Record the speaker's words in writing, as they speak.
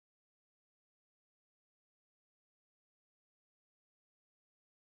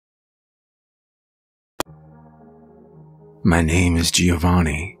My name is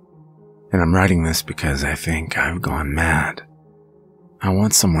Giovanni, and I'm writing this because I think I've gone mad. I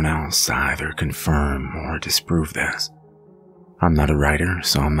want someone else to either confirm or disprove this. I'm not a writer,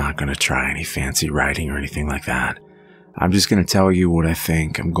 so I'm not going to try any fancy writing or anything like that. I'm just going to tell you what I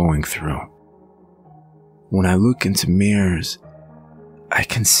think I'm going through. When I look into mirrors, I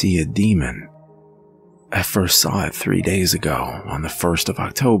can see a demon. I first saw it 3 days ago, on the 1st of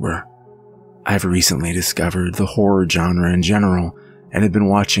October. I've recently discovered the horror genre in general, and have been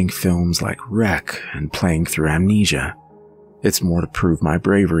watching films like Wreck and playing through Amnesia. It's more to prove my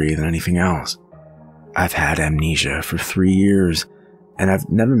bravery than anything else. I've had amnesia for 3 years, and I've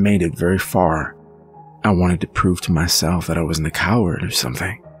never made it very far. I wanted to prove to myself that I wasn't a coward or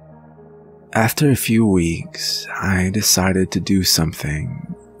something. After a few weeks, I decided to do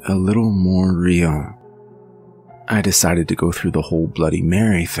something a little more real. I decided to go through the whole Bloody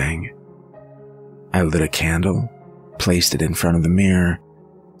Mary thing. I lit a candle, placed it in front of the mirror,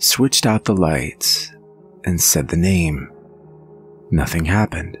 switched out the lights, and said the name. Nothing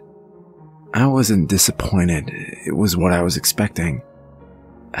happened. I wasn't disappointed, it was what I was expecting.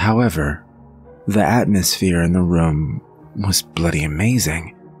 However, the atmosphere in the room was bloody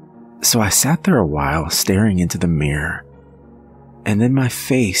amazing, so I sat there a while staring into the mirror, and then my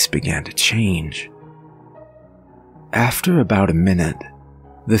face began to change. After about a minute,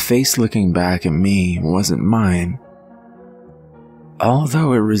 the face looking back at me wasn't mine.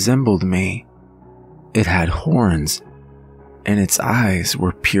 Although it resembled me, it had horns, and its eyes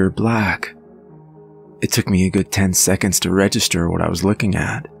were pure black. It took me a good 10 seconds to register what I was looking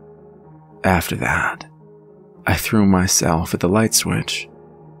at. After that, I threw myself at the light switch.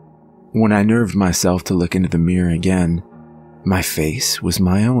 When I nerved myself to look into the mirror again, my face was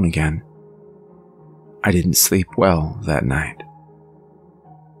my own again. I didn't sleep well that night.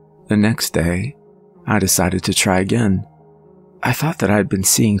 The next day, I decided to try again. I thought that I'd been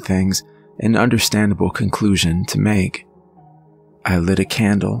seeing things, an understandable conclusion to make. I lit a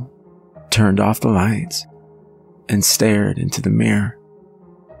candle, turned off the lights, and stared into the mirror.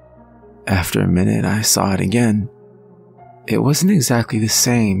 After a minute, I saw it again. It wasn't exactly the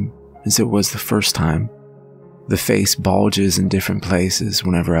same as it was the first time. The face bulges in different places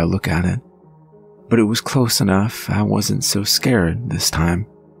whenever I look at it, but it was close enough I wasn't so scared this time.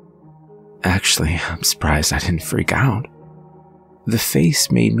 Actually, I'm surprised I didn't freak out. The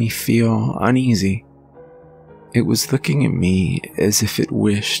face made me feel uneasy. It was looking at me as if it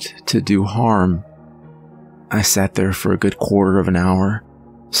wished to do harm. I sat there for a good quarter of an hour,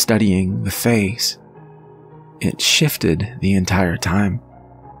 studying the face. It shifted the entire time,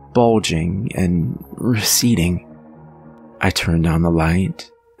 bulging and receding. I turned on the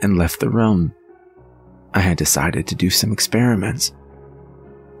light and left the room. I had decided to do some experiments.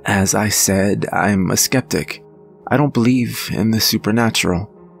 As I said, I'm a skeptic. I don't believe in the supernatural.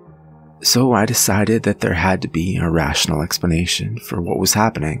 So I decided that there had to be a rational explanation for what was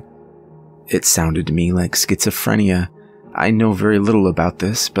happening. It sounded to me like schizophrenia. I know very little about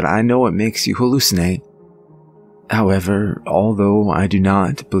this, but I know it makes you hallucinate. However, although I do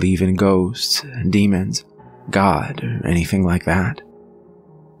not believe in ghosts, demons, God, or anything like that,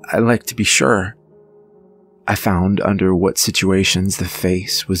 I like to be sure. I found under what situations the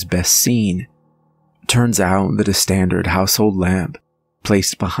face was best seen. Turns out that a standard household lamp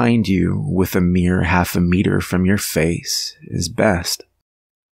placed behind you with a mere half a meter from your face is best.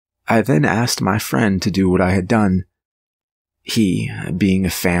 I then asked my friend to do what I had done. He, being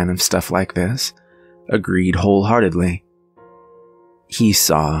a fan of stuff like this, agreed wholeheartedly. He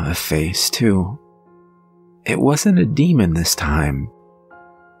saw a face too. It wasn't a demon this time.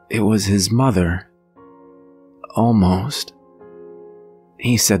 It was his mother. Almost.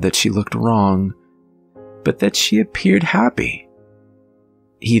 He said that she looked wrong, but that she appeared happy.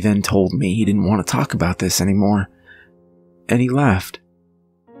 He then told me he didn't want to talk about this anymore, and he left.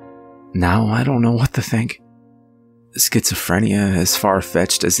 Now I don't know what to think. Schizophrenia, as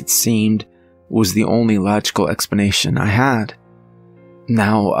far-fetched as it seemed, was the only logical explanation I had.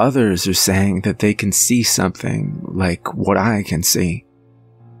 Now others are saying that they can see something like what I can see.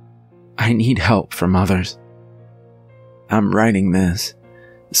 I need help from others. I'm writing this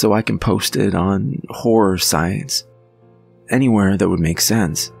so I can post it on horror sites, anywhere that would make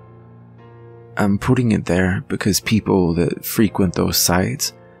sense. I'm putting it there because people that frequent those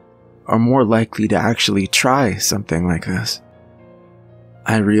sites are more likely to actually try something like this.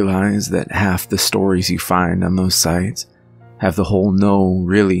 I realize that half the stories you find on those sites have the whole "no,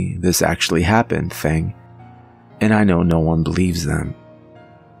 really, this actually happened" thing, and I know no one believes them.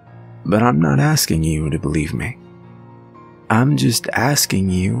 But I'm not asking you to believe me. I'm just asking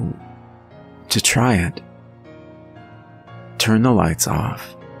you to try it. turn the lights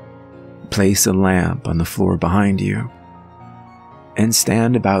off, place a lamp on the floor behind you, and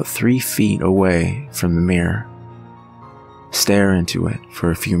stand about 3 feet away from the mirror. Stare into it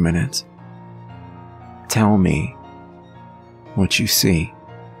for a few minutes. Tell me what you see.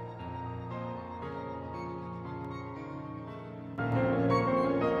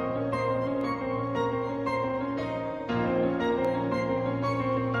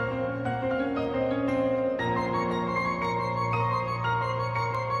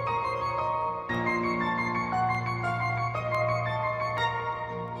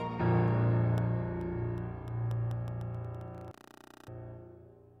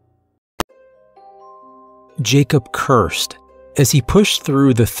 Jacob cursed as he pushed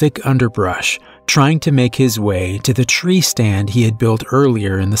through the thick underbrush, trying to make his way to the tree stand he had built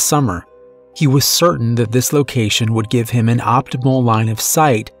earlier in the summer. He was certain that this location would give him an optimal line of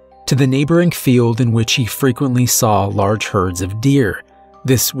sight to the neighboring field in which he frequently saw large herds of deer.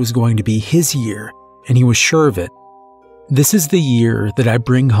 This was going to be his year, and he was sure of it. "This is the year that I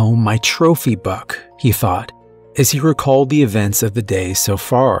bring home my trophy buck," he thought, as he recalled the events of the day so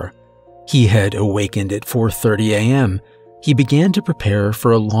far. He had awakened at 4:30 a.m. He began to prepare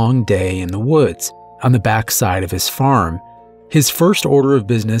for a long day in the woods, on the backside of his farm. His first order of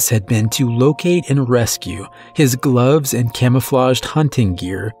business had been to locate and rescue his gloves and camouflaged hunting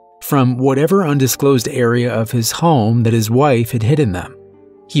gear from whatever undisclosed area of his home that his wife had hidden them.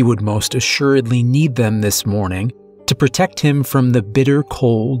 He would most assuredly need them this morning to protect him from the bitter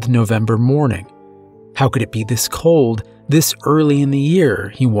cold November morning. How could it be this cold this early in the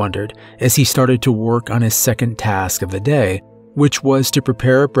year, he wondered, as he started to work on his second task of the day, which was to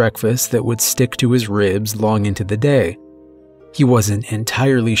prepare a breakfast that would stick to his ribs long into the day. He wasn't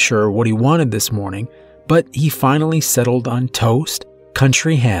entirely sure what he wanted this morning, but he finally settled on toast,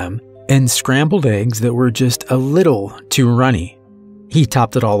 country ham, and scrambled eggs that were just a little too runny. He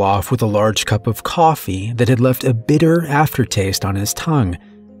topped it all off with a large cup of coffee that had left a bitter aftertaste on his tongue.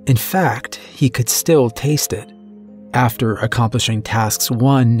 In fact, he could still taste it. After accomplishing tasks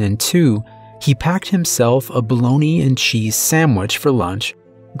 1 and 2, he packed himself a bologna and cheese sandwich for lunch,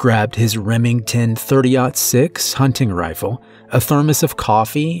 grabbed his Remington 30-06 hunting rifle, a thermos of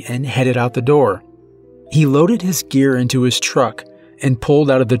coffee, and headed out the door. He loaded his gear into his truck and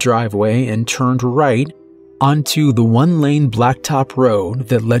pulled out of the driveway and turned right onto the 1-lane blacktop road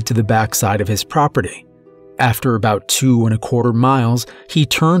that led to the backside of his property. After about 2¼ miles, he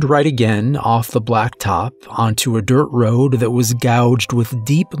turned right again off the blacktop onto a dirt road that was gouged with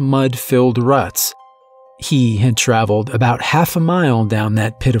deep mud-filled ruts. He had traveled about half a mile down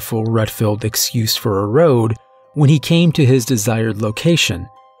that pitiful rut-filled excuse for a road when he came to his desired location.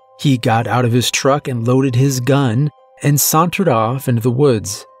 He got out of his truck and loaded his gun and sauntered off into the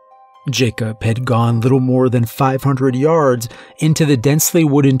woods. Jacob had gone little more than 500 yards into the densely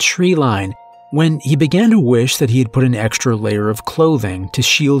wooded tree line when he began to wish that he had put an extra layer of clothing to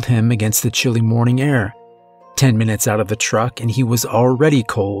shield him against the chilly morning air. 10 minutes out of the truck and he was already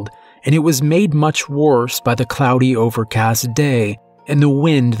cold, and it was made much worse by the cloudy, overcast day and the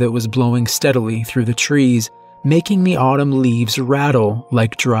wind that was blowing steadily through the trees, making the autumn leaves rattle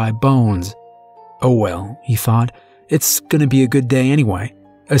like dry bones. "Oh well," he thought, "it's gonna be a good day anyway,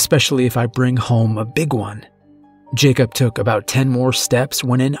 especially if I bring home a big one." Jacob took about 10 more steps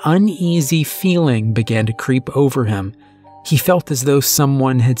when an uneasy feeling began to creep over him. He felt as though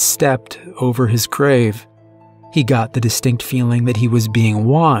someone had stepped over his grave. He got the distinct feeling that he was being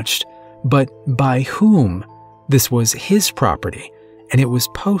watched, but by whom? This was his property, and it was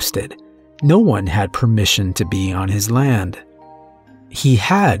posted. No one had permission to be on his land. He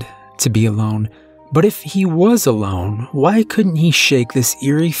had to be alone, but if he was alone, why couldn't he shake this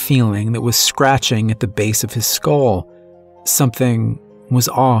eerie feeling that was scratching at the base of his skull? Something was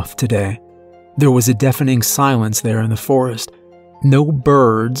off today. There was a deafening silence there in the forest. No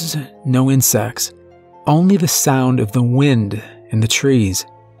birds, no insects, only the sound of the wind in the trees.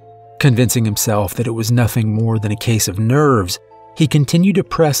 Convincing himself that it was nothing more than a case of nerves, he continued to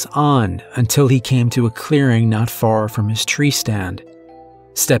press on until he came to a clearing not far from his tree stand.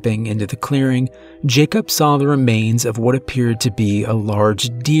 Stepping into the clearing, Jacob saw the remains of what appeared to be a large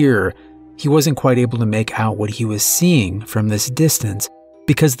deer. He wasn't quite able to make out what he was seeing from this distance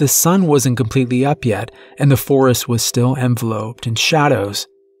because the sun wasn't completely up yet and the forest was still enveloped in shadows.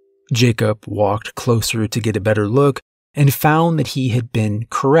 Jacob walked closer to get a better look and found that he had been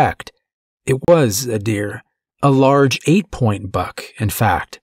correct. It was a deer, a large 8-point buck, in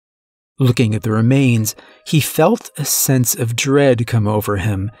fact. Looking at the remains, he felt a sense of dread come over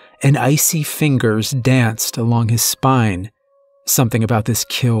him, and icy fingers danced along his spine. Something about this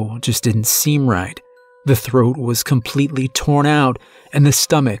kill just didn't seem right. The throat was completely torn out and the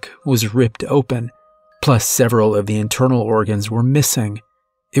stomach was ripped open, plus several of the internal organs were missing.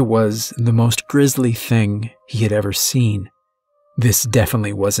 It was the most grisly thing he had ever seen. This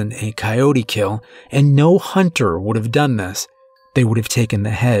definitely wasn't a coyote kill, and no hunter would have done this. They would have taken the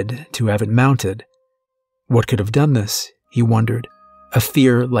head to have it mounted. What could have done this, he wondered. A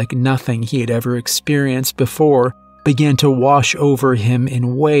fear like nothing he had ever experienced before began to wash over him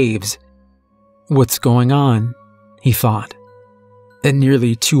in waves. What's going on? He thought. At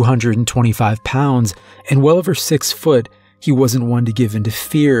nearly 225 pounds and well over 6 foot, he wasn't one to give in to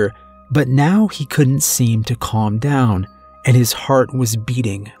fear, but now he couldn't seem to calm down, and his heart was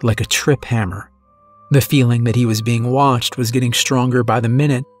beating like a trip hammer. The feeling that he was being watched was getting stronger by the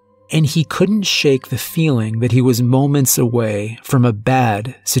minute, and he couldn't shake the feeling that he was moments away from a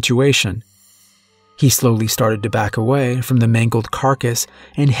bad situation. He slowly started to back away from the mangled carcass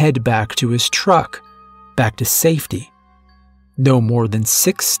and head back to his truck, back to safety. No more than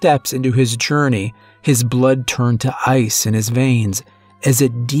 6 steps into his journey, his blood turned to ice in his veins as a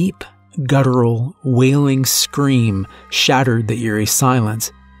deep, guttural, wailing scream shattered the eerie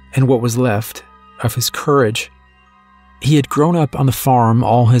silence and what was left of his courage. He had grown up on the farm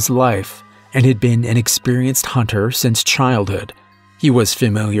all his life and had been an experienced hunter since childhood. He was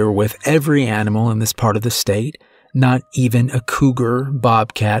familiar with every animal in this part of the state. Not even a cougar,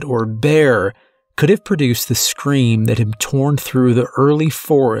 bobcat, or bear could have produced the scream that had torn through the early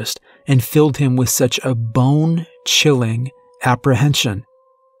forest and filled him with such a bone-chilling apprehension.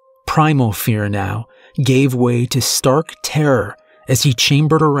 Primal fear now gave way to stark terror as he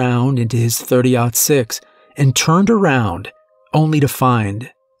chambered around into his .30-06 and turned around only to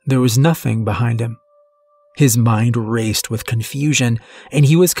find there was nothing behind him. His mind raced with confusion, and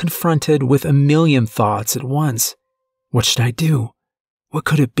he was confronted with a million thoughts at once. What should I do? What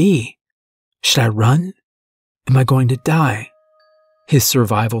could it be? Should I run? Am I going to die? His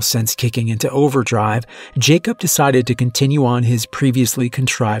survival sense kicking into overdrive, Jacob decided to continue on his previously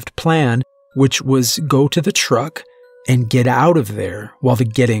contrived plan, which was go to the truck and get out of there while the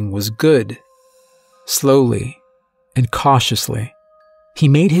getting was good. Slowly and cautiously, he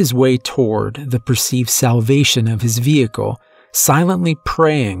made his way toward the perceived salvation of his vehicle, silently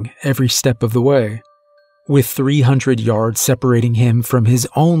praying every step of the way. With 300 yards separating him from his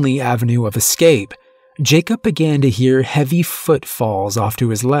only avenue of escape, Jacob began to hear heavy footfalls off to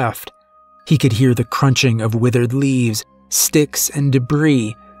his left. He could hear the crunching of withered leaves, sticks, and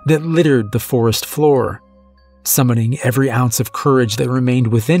debris that littered the forest floor. Summoning every ounce of courage that remained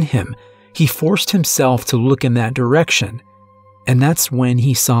within him, he forced himself to look in that direction. And that's when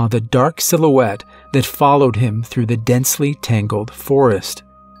he saw the dark silhouette that followed him through the densely tangled forest.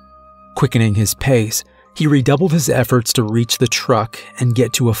 Quickening his pace, he redoubled his efforts to reach the truck and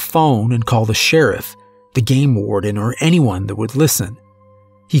get to a phone and call the sheriff, the game warden, or anyone that would listen.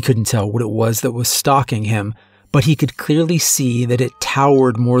 He couldn't tell what it was that was stalking him, but he could clearly see that it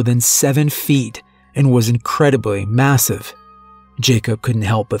towered more than 7 feet and was incredibly massive. Jacob couldn't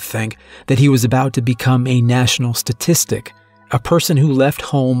help but think that he was about to become a national statistic, a person who left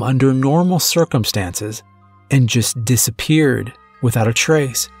home under normal circumstances and just disappeared without a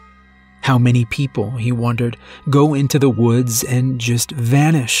trace. How many people, he wondered, go into the woods and just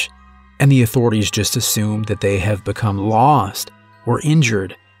vanish, and the authorities just assume that they have become lost or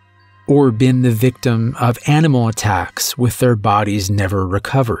injured, or been the victim of animal attacks with their bodies never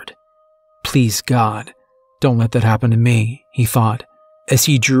recovered. Please God, don't let that happen to me, he thought, as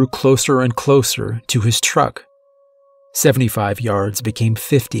he drew closer and closer to his truck. 75 yards became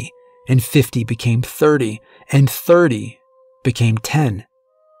 50, and 50 became 30, and 30 became 10.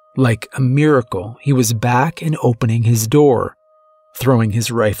 Like a miracle, he was back and opening his door. Throwing his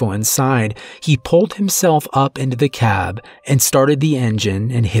rifle inside, he pulled himself up into the cab and started the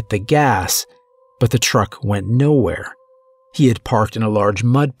engine and hit the gas, but the truck went nowhere. He had parked in a large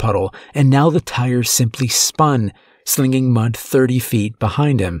mud puddle, and now the tires simply spun, slinging mud 30 feet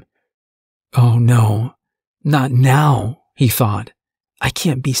behind him. Oh no, not now, he thought. I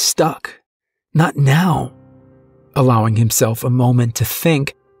can't be stuck. Not now. Allowing himself a moment to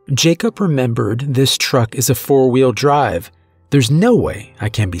think, Jacob remembered this truck is a 4-wheel drive. There's no way I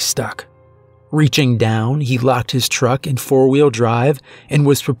can be stuck. Reaching down, he locked his truck in 4-wheel drive and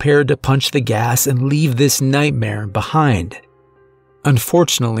was prepared to punch the gas and leave this nightmare behind.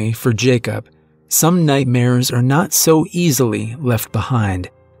 Unfortunately for Jacob, some nightmares are not so easily left behind,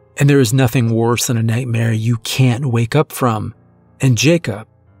 and there is nothing worse than a nightmare you can't wake up from, and Jacob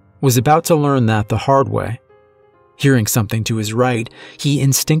was about to learn that the hard way. Hearing something to his right, he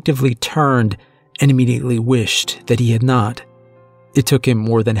instinctively turned and immediately wished that he had not. It took him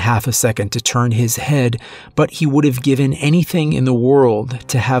more than half a second to turn his head, but he would have given anything in the world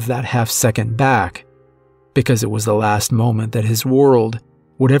to have that half second back, because it was the last moment that his world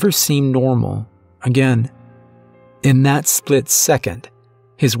would ever seem normal again. In that split second,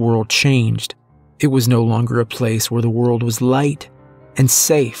 his world changed. It was no longer a place where the world was light and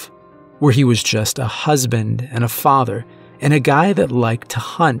safe, where he was just a husband and a father and a guy that liked to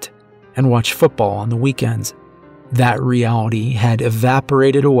hunt and watch football on the weekends. That reality had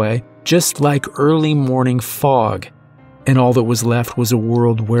evaporated away just like early morning fog, and all that was left was a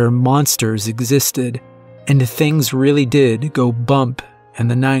world where monsters existed and things really did go bump in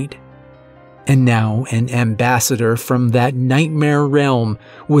the night. And now an ambassador from that nightmare realm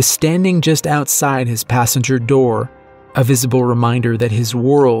was standing just outside his passenger door, a visible reminder that his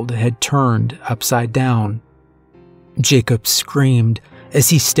world had turned upside down. Jacob screamed as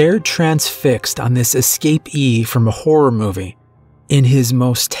he stared transfixed on this escapee from a horror movie. In his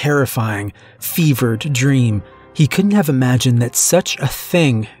most terrifying, fevered dream, he couldn't have imagined that such a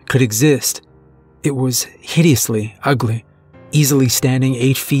thing could exist. It was hideously ugly, easily standing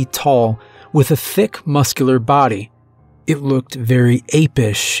 8 feet tall, with a thick, muscular body. It looked very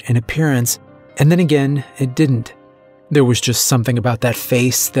apish in appearance, and then again, it didn't. There was just something about that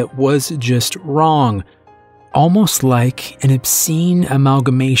face that was just wrong, almost like an obscene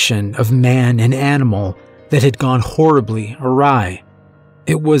amalgamation of man and animal that had gone horribly awry.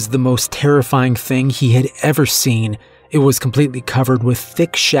 It was the most terrifying thing he had ever seen. It was completely covered with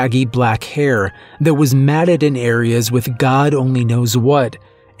thick, shaggy black hair that was matted in areas with God only knows what,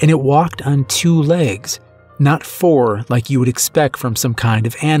 and it walked on 2 legs, not 4 like you would expect from some kind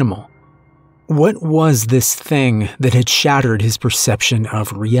of animal. What was this thing that had shattered his perception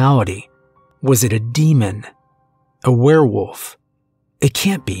of reality? Was it a demon? A werewolf? It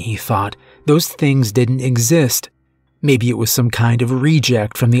can't be, he thought. Those things didn't exist. Maybe it was some kind of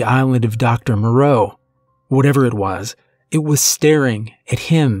reject from the island of Dr. Moreau. Whatever it was staring at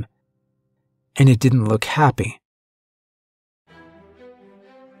him, and it didn't look happy.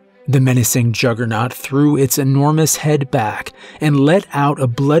 The menacing juggernaut threw its enormous head back and let out a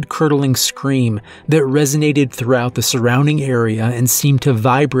blood-curdling scream that resonated throughout the surrounding area and seemed to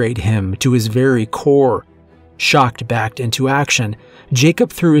vibrate him to his very core. Shocked back into action,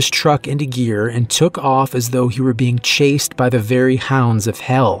 Jacob threw his truck into gear and took off as though he were being chased by the very hounds of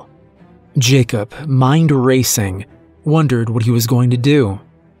hell. Jacob, mind racing, wondered what he was going to do.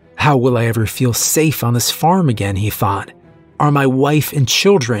 How will I ever feel safe on this farm again, he thought. Are my wife and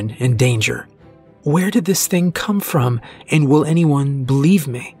children in danger? Where did this thing come from, and will anyone believe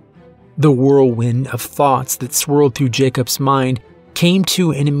me? The whirlwind of thoughts that swirled through Jacob's mind came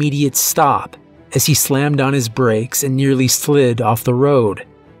to an immediate stop as he slammed on his brakes and nearly slid off the road.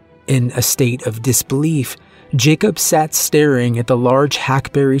 In a state of disbelief, Jacob sat staring at the large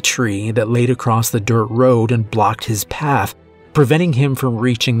hackberry tree that laid across the dirt road and blocked his path, preventing him from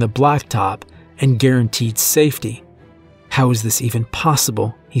reaching the blacktop and guaranteed safety. How is this even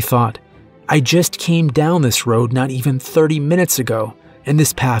possible, he thought. I just came down this road not even 30 minutes ago, and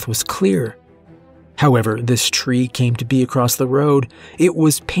this path was clear. However, this tree came to be across the road. It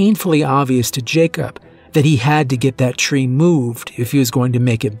was painfully obvious to Jacob that he had to get that tree moved if he was going to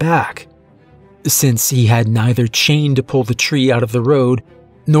make it back. Since he had neither chain to pull the tree out of the road,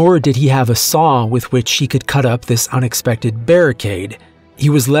 nor did he have a saw with which he could cut up this unexpected barricade, he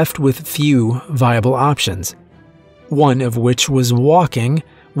was left with few viable options. One of which was walking,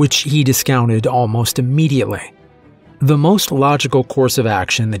 which he discounted almost immediately. The most logical course of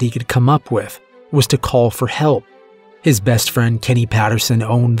action that he could come up with was to call for help. His best friend Kenny Patterson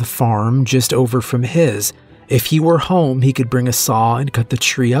owned the farm just over from his. If he were home, he could bring a saw and cut the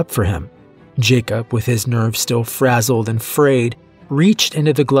tree up for him. Jacob, with his nerves still frazzled and frayed, reached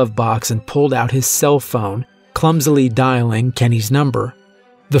into the glove box and pulled out his cell phone, clumsily dialing Kenny's number.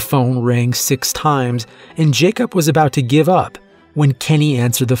 The phone rang 6 times, and Jacob was about to give up when Kenny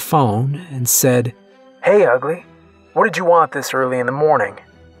answered the phone and said, "Hey, ugly, what did you want this early in the morning?"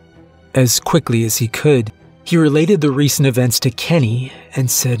 As quickly as he could, he related the recent events to Kenny and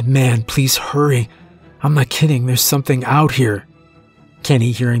said, "Man, please hurry. I'm not kidding, there's something out here."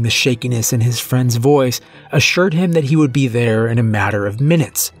 Kenny, hearing the shakiness in his friend's voice, assured him that he would be there in a matter of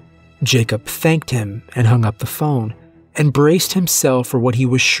minutes. Jacob thanked him and hung up the phone, and braced himself for what he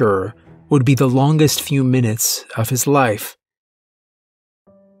was sure would be the longest few minutes of his life.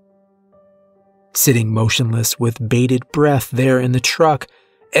 Sitting motionless with bated breath there in the truck,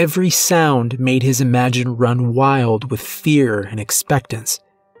 every sound made his imagination run wild with fear and expectance.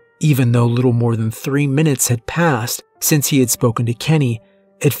 Even though little more than 3 minutes had passed since he had spoken to Kenny,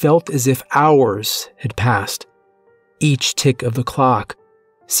 it felt as if hours had passed. Each tick of the clock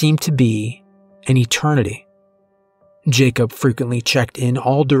seemed to be an eternity. Jacob frequently checked in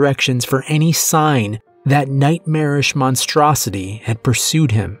all directions for any sign that nightmarish monstrosity had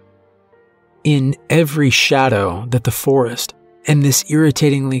pursued him. In every shadow that the forest and this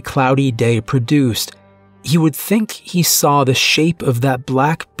irritatingly cloudy day produced, he would think he saw the shape of that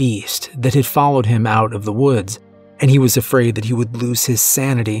black beast that had followed him out of the woods, and he was afraid that he would lose his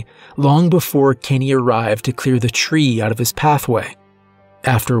sanity long before Kenny arrived to clear the tree out of his pathway.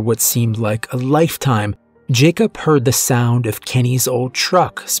 After what seemed like a lifetime, Jacob heard the sound of Kenny's old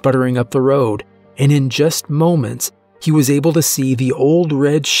truck sputtering up the road, and in just moments, he was able to see the old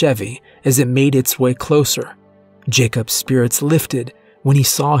red Chevy as it made its way closer. Jacob's spirits lifted when he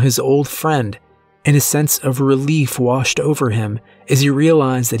saw his old friend, and a sense of relief washed over him as he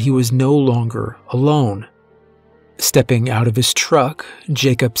realized that he was no longer alone. Stepping out of his truck,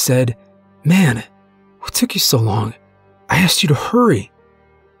 Jacob said, "Man, what took you so long? I asked you to hurry."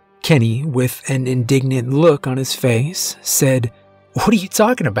 Kenny, with an indignant look on his face, said, "What are you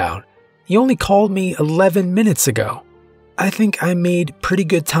talking about? You only called me 11 minutes ago. I think I made pretty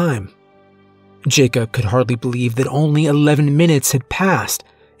good time." Jacob could hardly believe that only 11 minutes had passed.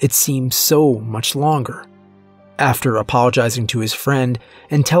 It seemed so much longer. After apologizing to his friend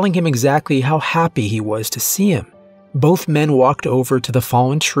and telling him exactly how happy he was to see him, both men walked over to the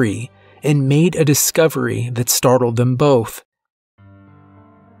fallen tree and made a discovery that startled them both.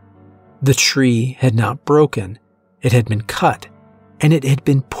 The tree had not broken, it had been cut, and it had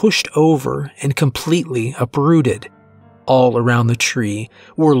been pushed over and completely uprooted. All around the tree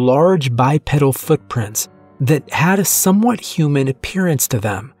were large bipedal footprints that had a somewhat human appearance to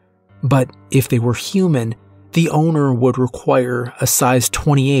them, but if they were human, the owner would require a size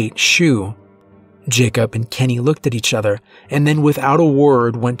 28 shoe. Jacob and Kenny looked at each other and then without a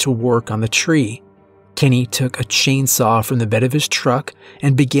word went to work on the tree. Kenny took a chainsaw from the bed of his truck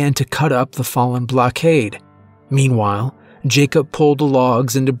and began to cut up the fallen blockade. Meanwhile, Jacob pulled the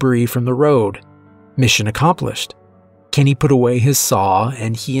logs and debris from the road. Mission accomplished. Kenny put away his saw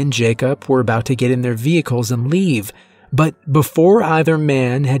and he and Jacob were about to get in their vehicles and leave, but before either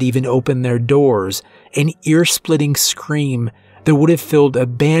man had even opened their doors, an ear-splitting scream that would have filled a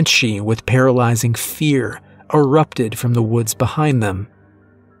banshee with paralyzing fear erupted from the woods behind them.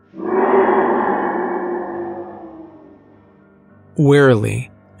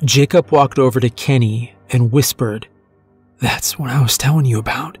 Warily, Jacob walked over to Kenny and whispered, "That's what I was telling you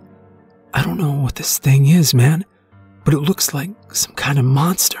about. I don't know what this thing is, man, but it looks like some kind of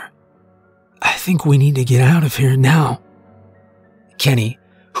monster. I think we need to get out of here now." Kenny,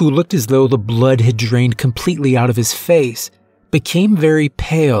 who looked as though the blood had drained completely out of his face, became very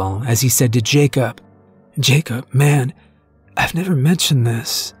pale as he said to Jacob, "Jacob, man, I've never mentioned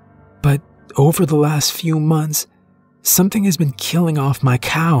this, but over the last few months, something has been killing off my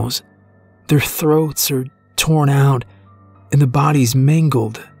cows. Their throats are torn out and the bodies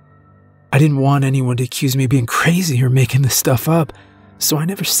mangled. I didn't want anyone to accuse me of being crazy or making this stuff up, so I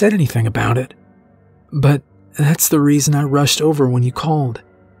never said anything about it. But that's the reason I rushed over when you called.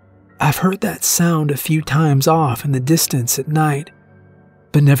 I've heard that sound a few times off in the distance at night,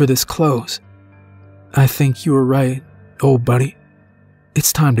 but never this close. I think you were right, old buddy.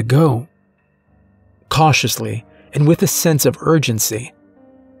 It's time to go." Cautiously, and with a sense of urgency,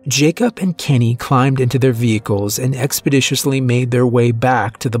 Jacob and Kenny climbed into their vehicles and expeditiously made their way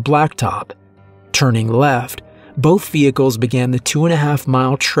back to the blacktop. Turning left, both vehicles began the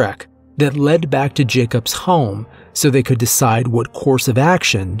 2.5-mile trek that led back to Jacob's home so they could decide what course of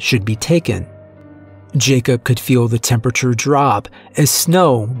action should be taken. Jacob could feel the temperature drop as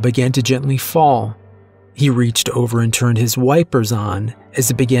snow began to gently fall. He reached over and turned his wipers on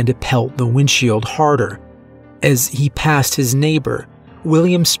as it began to pelt the windshield harder. As he passed his neighbor,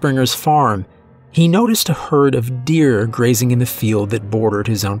 William Springer's farm, he noticed a herd of deer grazing in the field that bordered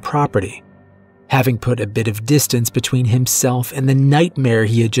his own property. Having put a bit of distance between himself and the nightmare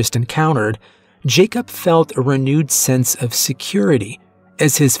he had just encountered, Jacob felt a renewed sense of security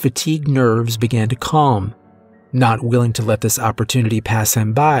as his fatigued nerves began to calm. Not willing to let this opportunity pass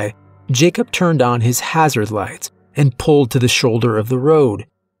him by, Jacob turned on his hazard lights and pulled to the shoulder of the road,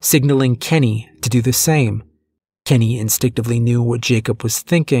 signaling Kenny to do the same. Kenny instinctively knew what Jacob was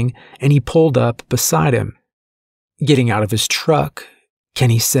thinking, and he pulled up beside him. Getting out of his truck,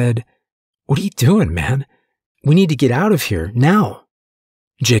 Kenny said, "What are you doing, man? We need to get out of here, now."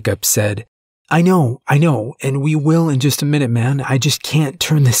 Jacob said, I know, and we will in just a minute, man. I just can't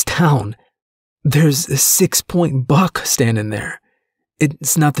turn this down. There's a 6-point buck standing there.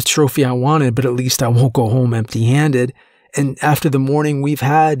 It's not the trophy I wanted, but at least I won't go home empty-handed. And after the morning we've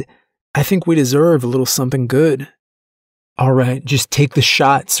had, I think we deserve a little something good. All right, just take the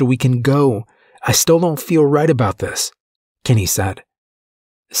shot so we can go. I still don't feel right about this, Kenny said.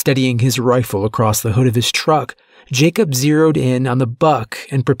 Steadying his rifle across the hood of his truck, Jacob zeroed in on the buck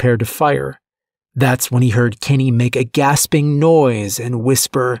and prepared to fire. That's when he heard Kenny make a gasping noise and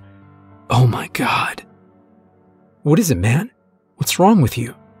whisper, "Oh my God." "What is it, man? What's wrong with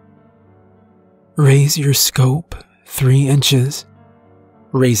you?" "Raise your scope 3 inches.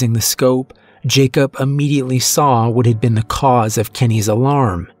 Raising the scope, Jacob immediately saw what had been the cause of Kenny's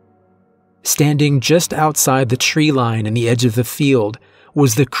alarm. Standing just outside the tree line in the edge of the field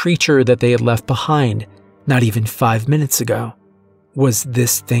was the creature that they had left behind not even 5 minutes ago. Was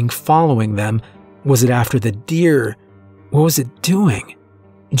this thing following them? Was it after the deer? What was it doing?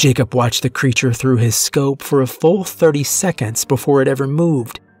 Jacob watched the creature through his scope for a full 30 seconds before it ever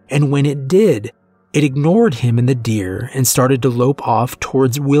moved, and when it did, it ignored him and the deer and started to lope off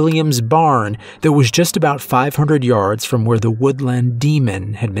towards William's barn that was just about 500 yards from where the woodland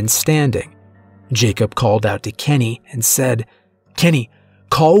demon had been standing. Jacob called out to Kenny and said, "Kenny,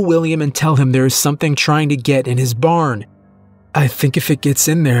 call William and tell him there is something trying to get in his barn. I think if it gets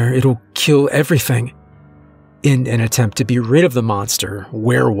in there, it'll kill everything." In an attempt to be rid of the monster,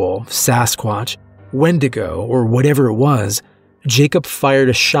 werewolf, Sasquatch, Wendigo, or whatever it was, Jacob fired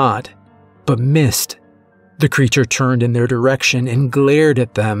a shot, but missed. The creature turned in their direction and glared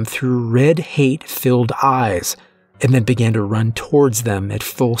at them through red hate-filled eyes, and then began to run towards them at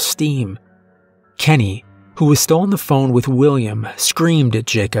full steam. Kenny, who was still on the phone with William, screamed at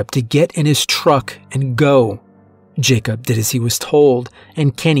Jacob to get in his truck and go. Jacob did as he was told,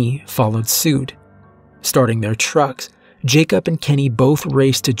 and Kenny followed suit. Starting their trucks, Jacob and Kenny both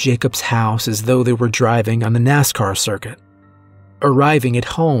raced to Jacob's house as though they were driving on the NASCAR circuit. Arriving at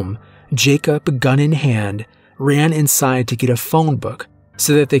home, Jacob, gun in hand, ran inside to get a phone book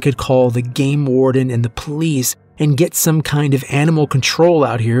so that they could call the game warden and the police and get some kind of animal control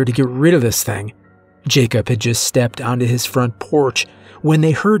out here to get rid of this thing. Jacob had just stepped onto his front porch when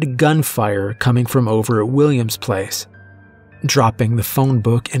they heard gunfire coming from over at William's place. Dropping the phone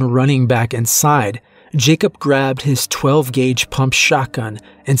book and running back inside, Jacob grabbed his 12-gauge pump shotgun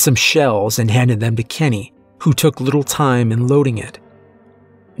and some shells and handed them to Kenny, who took little time in loading it.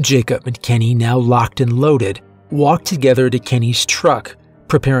 Jacob and Kenny, now locked and loaded, walked together to Kenny's truck,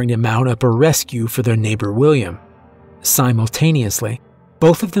 preparing to mount up a rescue for their neighbor William. Simultaneously,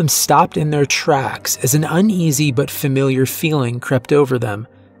 both of them stopped in their tracks as an uneasy but familiar feeling crept over them,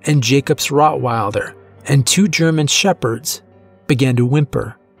 and Jacob's Rottweiler and 2 German Shepherds began to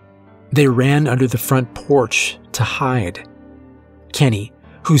whimper. They ran under the front porch to hide. Kenny,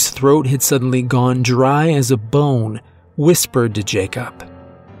 whose throat had suddenly gone dry as a bone, whispered to Jacob,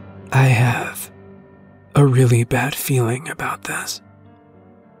 "I have a really bad feeling about this."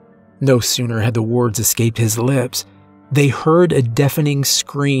 No sooner had the words escaped his lips, they heard a deafening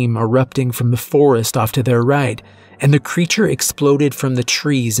scream erupting from the forest off to their right, and the creature exploded from the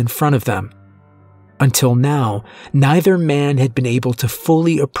trees in front of them. Until now, neither man had been able to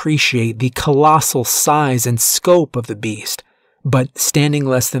fully appreciate the colossal size and scope of the beast, but standing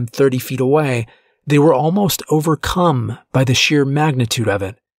less than 30 feet away, they were almost overcome by the sheer magnitude of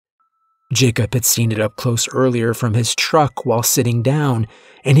it. Jacob had seen it up close earlier from his truck while sitting down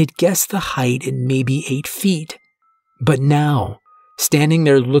and had guessed the height at maybe 8 feet. But now, standing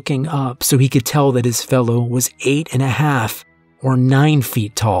there looking up so he could tell that his fellow was 8.5 or 9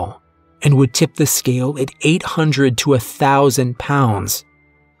 feet tall and would tip the scale at 800 to 1,000 pounds.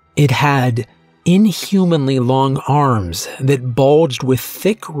 It had inhumanly long arms that bulged with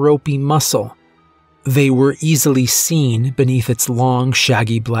thick, ropey muscle. They were easily seen beneath its long,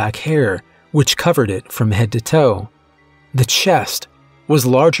 shaggy black hair, which covered it from head to toe. The chest was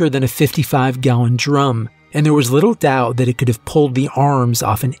larger than a 55-gallon drum, and there was little doubt that it could have pulled the arms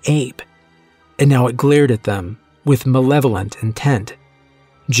off an ape. And now it glared at them with malevolent intent.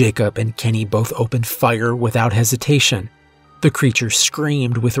 Jacob and Kenny both opened fire without hesitation. The creature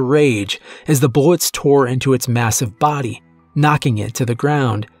screamed with rage as the bullets tore into its massive body, knocking it to the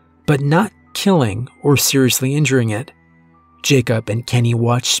ground, but not killing or seriously injuring it. Jacob and Kenny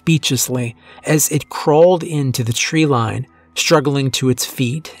watched speechlessly as it crawled into the tree line, struggling to its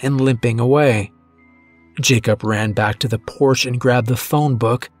feet and limping away. Jacob ran back to the porch and grabbed the phone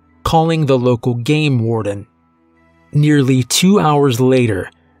book, calling the local game warden. Nearly 2 hours later,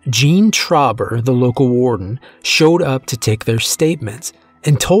 Gene Trauber, the local warden, showed up to take their statements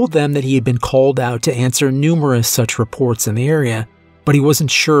and told them that he had been called out to answer numerous such reports in the area, but he wasn't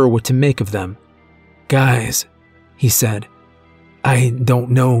sure what to make of them. "Guys," he said, "I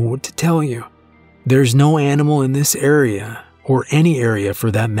don't know what to tell you. There's no animal in this area, or any area for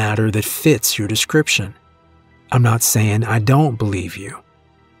that matter, that fits your description. I'm not saying I don't believe you.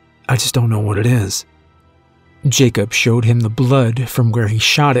 I just don't know what it is." Jacob showed him the blood from where he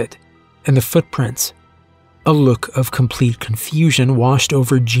shot it, and the footprints. A look of complete confusion washed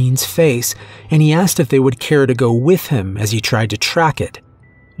over Gene's face, and he asked if they would care to go with him as he tried to track it.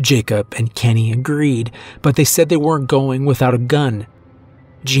 Jacob and Kenny agreed, but they said they weren't going without a gun.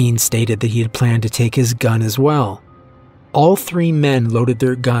 Gene stated that he had planned to take his gun as well. All three men loaded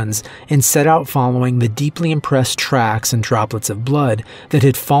their guns and set out following the deeply impressed tracks and droplets of blood that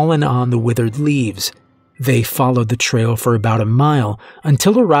had fallen on the withered leaves. They followed the trail for about a mile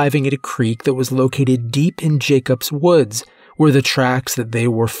until arriving at a creek that was located deep in Jacob's woods, where the tracks that they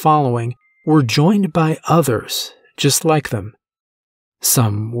were following were joined by others just like them.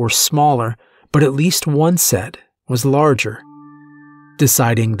 Some were smaller, but at least one set was larger.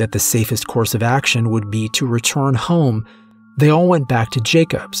 Deciding that the safest course of action would be to return home, they all went back to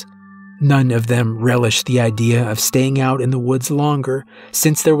Jacob's. None of them relished the idea of staying out in the woods longer,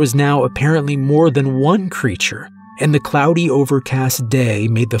 since there was now apparently more than one creature, and the cloudy, overcast day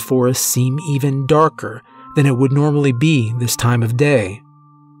made the forest seem even darker than it would normally be this time of day.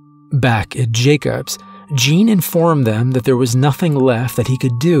 Back at Jacob's, Gene informed them that there was nothing left that he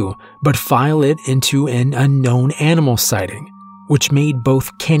could do but file it into an unknown animal sighting, which made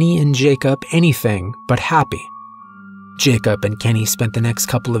both Kenny and Jacob anything but happy. Jacob and Kenny spent the next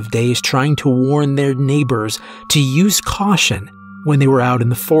couple of days trying to warn their neighbors to use caution when they were out in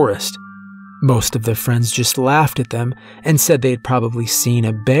the forest. Most of their friends just laughed at them and said they had probably seen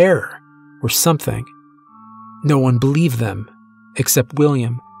a bear or something. No one believed them, except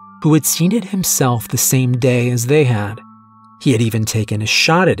William, who had seen it himself the same day as they had. He had even taken a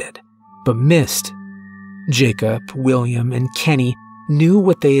shot at it, but missed. Jacob, William, and Kenny knew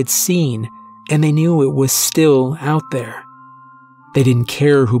what they had seen, and they knew it was still out there. They didn't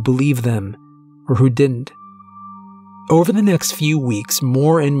care who believed them or who didn't. Over the next few weeks,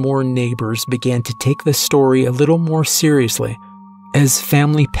 more and more neighbors began to take the story a little more seriously, as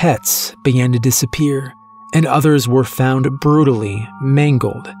family pets began to disappear, and others were found brutally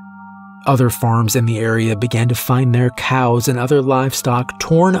mangled. Other farms in the area began to find their cows and other livestock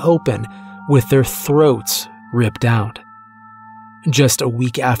torn open with their throats ripped out. Just a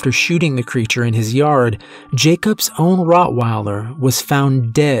week after shooting the creature in his yard, Jacob's own Rottweiler was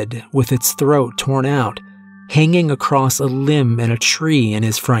found dead with its throat torn out, hanging across a limb in a tree in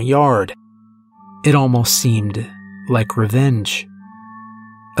his front yard. It almost seemed like revenge.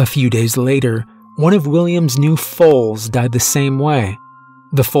 A few days later, one of William's new foals died the same way.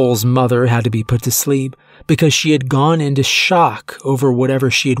 The foal's mother had to be put to sleep because she had gone into shock over whatever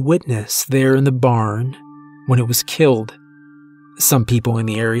she had witnessed there in the barn when it was killed. Some people in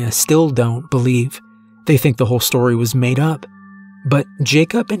the area still don't believe. They think the whole story was made up. But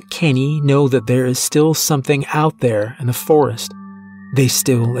Jacob and Kenny know that there is still something out there in the forest. They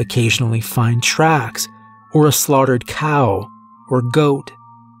still occasionally find tracks, or a slaughtered cow or goat.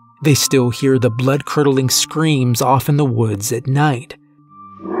 They still hear the blood-curdling screams off in the woods at night.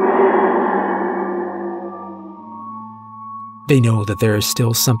 They know that there is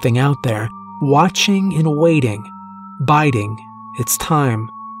still something out there, watching and waiting, biding its time.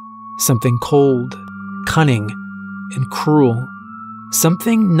 Something cold, cunning, and cruel.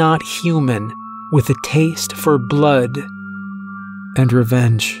 Something not human, with a taste for blood and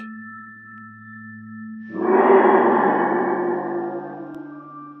revenge.